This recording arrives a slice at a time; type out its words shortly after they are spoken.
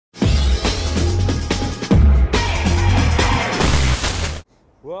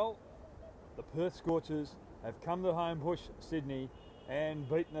Well, the Perth Scorchers have come to home push Sydney and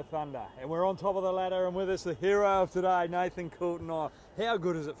beaten the Thunder. And we're on top of the ladder, and with us the hero of today, Nathan Coulton. How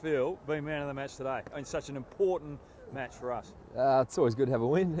good does it feel being man of the match today in such an important match for us? It's always good to have a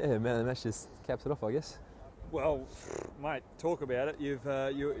win. Yeah, man of the match just caps it off, I guess. Well, mate, talk about it. You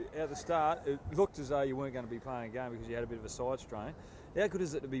at the start, it looked as though you weren't going to be playing a game because you had a bit of a side strain. How good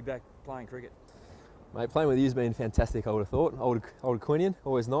is it to be back playing cricket? Mate, playing with you's been fantastic, I would have thought. Old Queenian,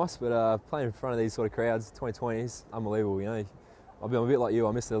 always nice, but playing in front of these sort of crowds, 2020 is unbelievable, you know. I'm a bit like you,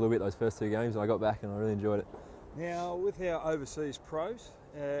 I missed it a little bit those first two games, and I got back and I really enjoyed it. Now, with our overseas pros,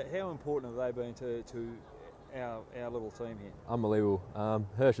 how important have they been to our little team here? Unbelievable.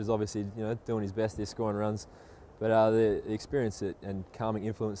 Hirsch is obviously, doing his best, they're scoring runs, but the experience and calming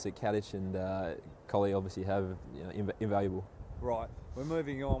influence that Kadich and Collie obviously have, invaluable. Right, we're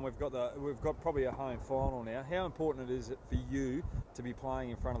moving on. We've got probably a home final now. How important is it for you to be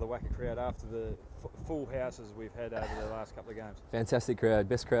playing in front of the Wacker crowd after the full houses we've had over the last couple of games? Fantastic crowd,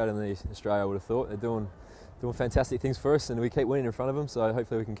 best crowd in Australia, I would have thought. They're doing fantastic things for us, and we keep winning in front of them. So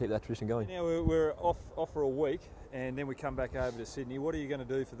hopefully we can keep that tradition going. Now we're off for a week, and then we come back over to Sydney. What are you going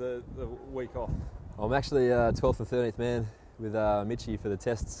to do for the week off? I'm actually 12th and 13th man with Mitchie for the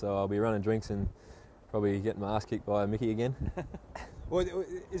tests, so I'll be running drinks and probably getting my ass kicked by Mickey again. Well,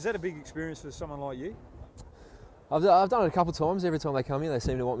 is that a big experience for someone like you? I've done it a couple of times. Every time they come here, they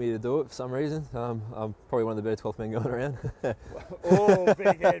seem to want me to do it for some reason. I'm probably one of the better 12th men going around. Oh,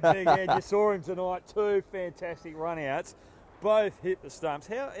 big head. You saw him tonight. Two fantastic run-outs. Both hit the stumps.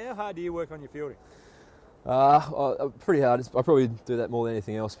 How hard do you work on your fielding? Pretty hard. I probably do that more than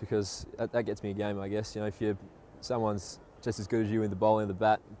anything else because that gets me a game, I guess. If someone's just as good as you in the bowling and the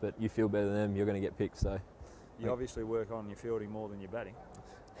bat, but you feel better than them, you're going to get picked. So you obviously work on your fielding more than your batting.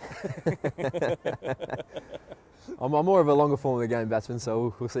 I'm more of a longer form of the game batsman,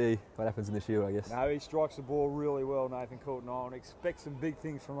 so we'll see what happens in the Shield, I guess. No, he strikes the ball really well, Nathan Coulton, and expect some big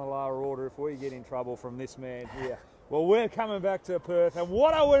things from the lower order if we get in trouble from this man here. Well, we're coming back to Perth, and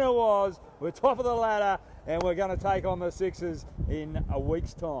what a win it was. We're top of the ladder, and we're going to take on the Sixers in a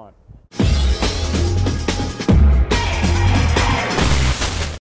week's time.